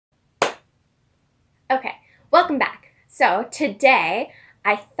Okay, welcome back. So today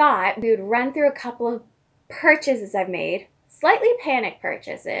I thought we would run through a couple of purchases I've made, slightly panic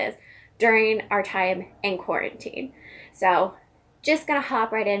purchases during our time in quarantine. So just gonna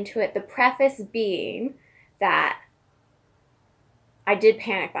hop right into it. The preface being that I did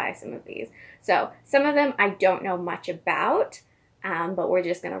panic buy some of these. So some of them I don't know much about, but we're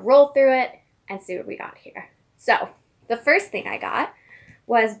just gonna roll through it and see what we got here. So the first thing I got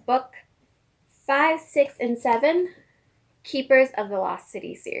was book 5, 6, and 7, Keepers of the Lost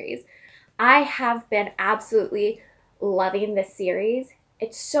City series. I have been absolutely loving this series.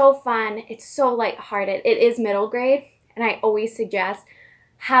 It's so fun. It's so lighthearted. It is middle grade, and I always suggest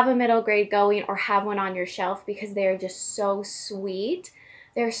have a middle grade going or have one on your shelf because they're just so sweet.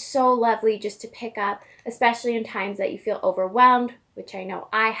 They're so lovely just to pick up, especially in times that you feel overwhelmed, which I know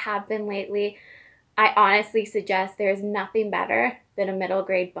I have been lately. I honestly suggest there's nothing better than a middle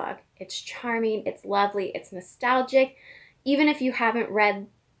grade book. It's charming, it's lovely, it's nostalgic. Even if you haven't read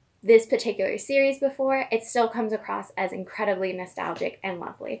this particular series before, it still comes across as incredibly nostalgic and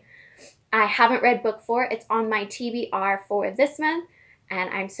lovely. I haven't read book 4. It's on my TBR for this month, and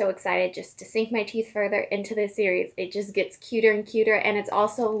I'm so excited just to sink my teeth further into this series. It just gets cuter and cuter, and it's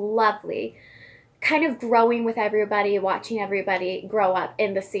also lovely. Kind of growing with everybody, watching everybody grow up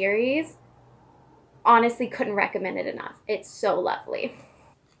in the series. Honestly, couldn't recommend it enough. It's so lovely.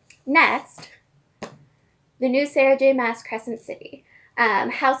 Next, the new Sarah J. Maas Crescent City,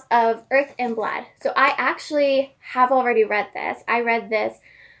 House of Earth and Blood. So I actually have already read this. I read this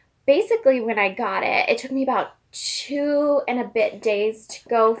basically when I got it. It took me about 2 and a bit days to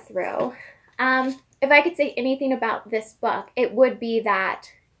go through. If I could say anything about this book, it would be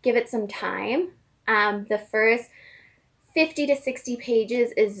that give it some time. The first 50 to 60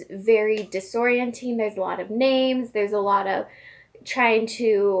 pages is very disorienting. There's a lot of names. There's a lot of trying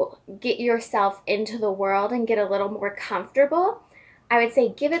to get yourself into the world and get a little more comfortable. I would say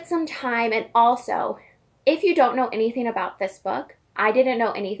give it some time. And also, if you don't know anything about this book, I didn't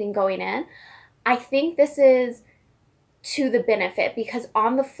know anything going in, I think this is to the benefit because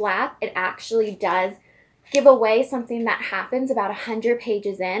on the flap, it actually does give away something that happens about 100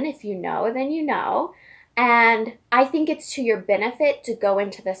 pages in. If you know, then you know. And I think it's to your benefit to go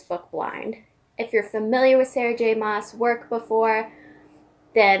into this book blind. If you're familiar with Sarah J. Maas' work before,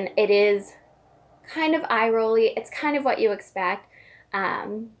 then it is kind of eye-rolly. It's kind of what you expect.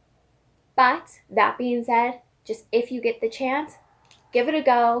 But that being said, just if you get the chance, give it a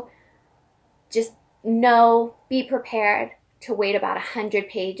go. Just be prepared to wait about 100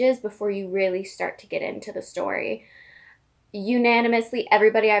 pages before you really start to get into the story. Unanimously,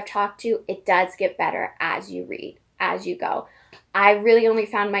 everybody I've talked to, it does get better as you read, as you go. I really only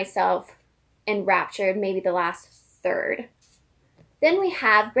found myself enraptured maybe the last third. Then we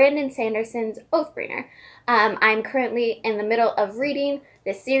have Brandon Sanderson's Oathbringer. I'm currently in the middle of reading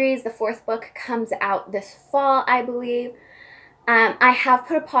this series. The 4th book comes out this fall, I believe. I have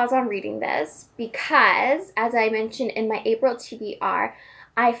put a pause on reading this because, as I mentioned in my April TBR,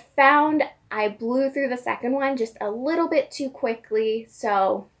 I found I blew through the second one just a little bit too quickly,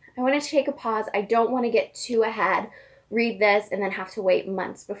 so I want to take a pause. I don't want to get too ahead, read this, and then have to wait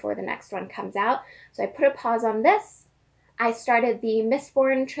months before the next one comes out. So I put a pause on this. I started the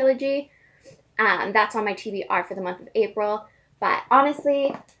Mistborn trilogy. That's on my TBR for the month of April, but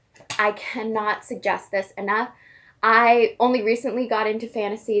honestly, I cannot suggest this enough. I only recently got into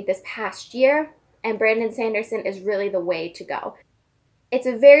fantasy this past year, and Brandon Sanderson is really the way to go. It's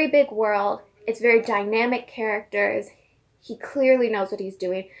a very big world. It's very dynamic characters. He clearly knows what he's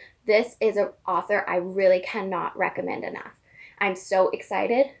doing. This is an author I really cannot recommend enough. I'm so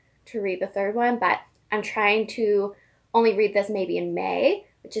excited to read the 3rd one, but I'm trying to only read this maybe in May,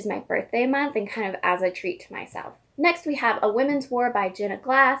 which is my birthday month, and kind of as a treat to myself. Next, we have A Women's War by Jenna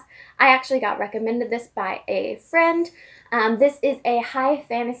Glass. I actually got recommended this by a friend. This is a high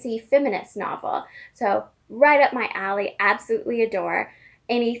fantasy feminist novel, so right up my alley. Absolutely adore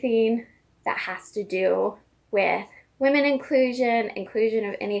anything that has to do with women inclusion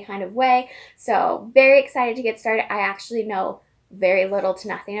of any kind of way. So very excited to get started. I actually know very little to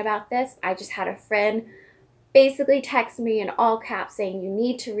nothing about this. I just had a friend basically text me in all caps saying, you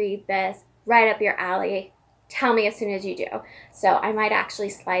need to read this, right up your alley. Tell me as soon as you do. So I might actually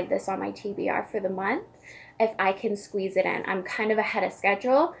slide this on my TBR for the month if I can squeeze it in. I'm kind of ahead of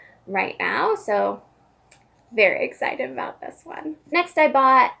schedule right now, so very excited about this one. Next, I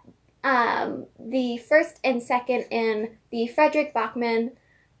bought the 1st and 2nd in the Fredrik Backman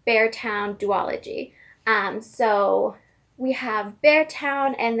Beartown duology. So we have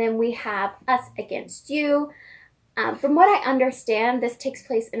Beartown, and then we have Us Against You. From what I understand, this takes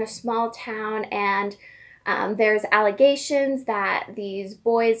place in a small town, and there's allegations that these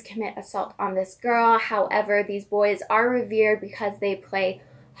boys commit assault on this girl. However, these boys are revered because they play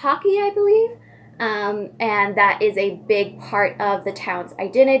hockey, I believe, and that is a big part of the town's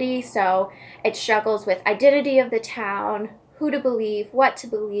identity. So it struggles with identity of the town, who to believe, what to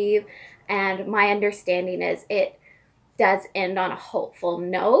believe, and my understanding is it does end on a hopeful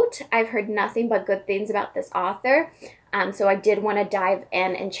note. I've heard nothing but good things about this author, so I did want to dive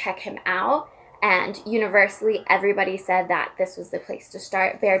in and check him out. And universally, everybody said that this was the place to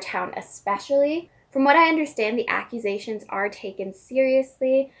start, Beartown especially. From what I understand, the accusations are taken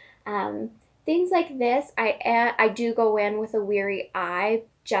seriously. Things like this, I do go in with a weary eye,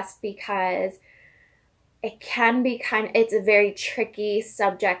 just because it can be it's a very tricky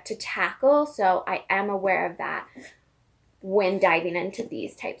subject to tackle, so I am aware of that when diving into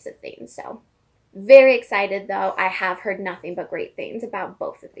these types of things. So very excited though. I have heard nothing but great things about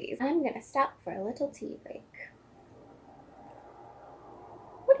both of these. I'm gonna stop for a little tea break.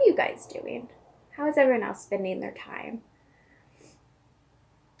 What are you guys doing? How is everyone else spending their time?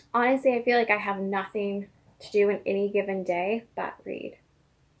 Honestly, I feel like I have nothing to do in any given day but read.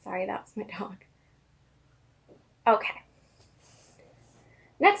 Sorry, that's my dog. Okay.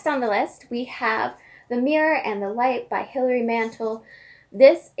 Next on the list, we have The Mirror and the Light by Hilary Mantel.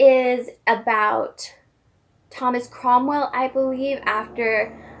 This is about Thomas Cromwell, I believe,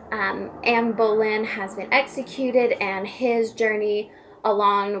 after Anne Boleyn has been executed, and his journey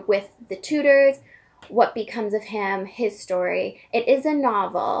along with the Tudors, what becomes of him, his story. It is a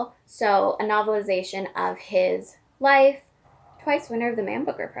novel, so a novelization of his life. Twice winner of the Man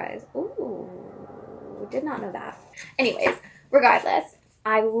Booker Prize. Ooh, did not know that. Anyways, regardless,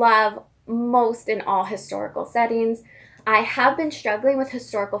 I love most and all historical settings. I have been struggling with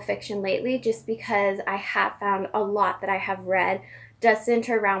historical fiction lately just because I have found a lot that I have read does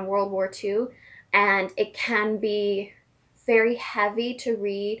center around World War II, and it can be very heavy to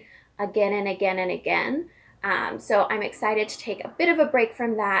read again and again and again. So I'm excited to take a bit of a break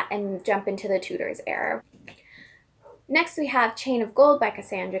from that and jump into the Tudors era. Next we have Chain of Gold by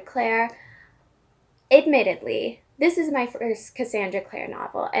Cassandra Clare. Admittedly, this is my first Cassandra Clare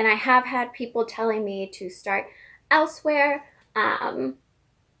novel, and I have had people telling me to start elsewhere, and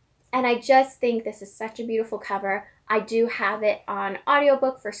I just think this is such a beautiful cover. I do have it on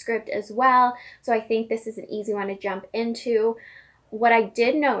audiobook for Scribd as well, so I think this is an easy one to jump into. What I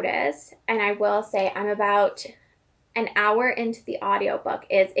did notice, and I will say I'm about an hour into the audiobook,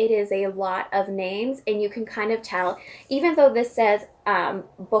 is it is a lot of names, and you can kind of tell, even though this says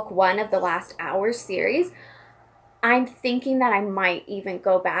book 1 of the Last Hour series, I'm thinking that I might even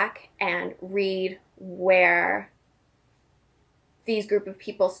go back and read where these group of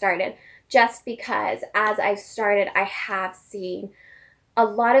people started, just because as I've started, I have seen a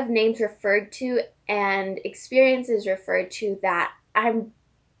lot of names referred to and experiences referred to that I'm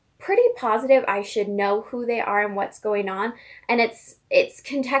pretty positive I should know who they are and what's going on, and it's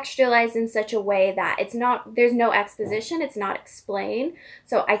contextualized in such a way that there's no exposition, it's not explained.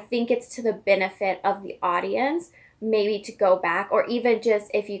 So I think it's to the benefit of the audience maybe to go back, or even just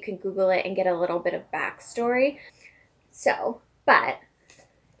if you can Google it and get a little bit of backstory. So, but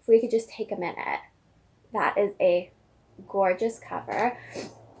if we could just take a minute, that is a gorgeous cover,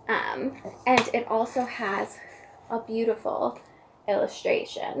 and it also has a beautiful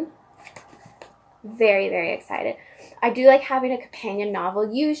illustration. Very, very excited. I do like having a companion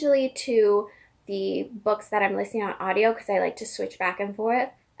novel usually to the books that I'm listening on audio, because I like to switch back and forth.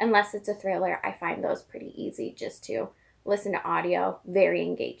 Unless it's a thriller, I find those pretty easy just to listen to audio. Very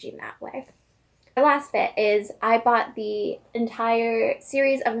engaging that way. The last bit is I bought the entire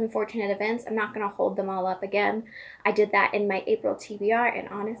series of Unfortunate Events. I'm not going to hold them all up again. I did that in my April TBR, and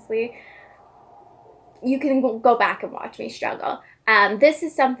honestly, you can go back and watch me struggle. This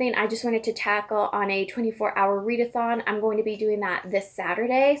is something I just wanted to tackle on a 24-hour readathon. I'm going to be doing that this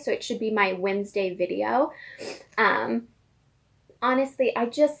Saturday, so it should be my Wednesday video. Honestly, I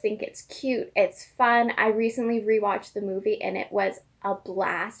just think it's cute. It's fun. I recently rewatched the movie, and it was a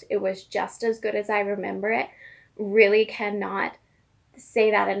blast. It was just as good as I remember it. Really cannot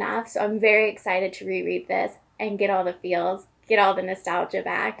say that enough. So I'm very excited to reread this and get all the feels, get all the nostalgia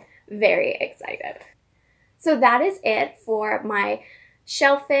back. Very excited. So that is it for my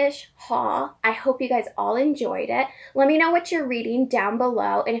Shellfish haul. I hope you guys all enjoyed it. Let me know what you're reading down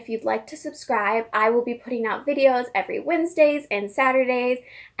below, and if you'd like to subscribe, I will be putting out videos every Wednesdays and Saturdays,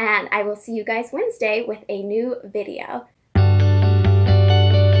 and I will see you guys Wednesday with a new video.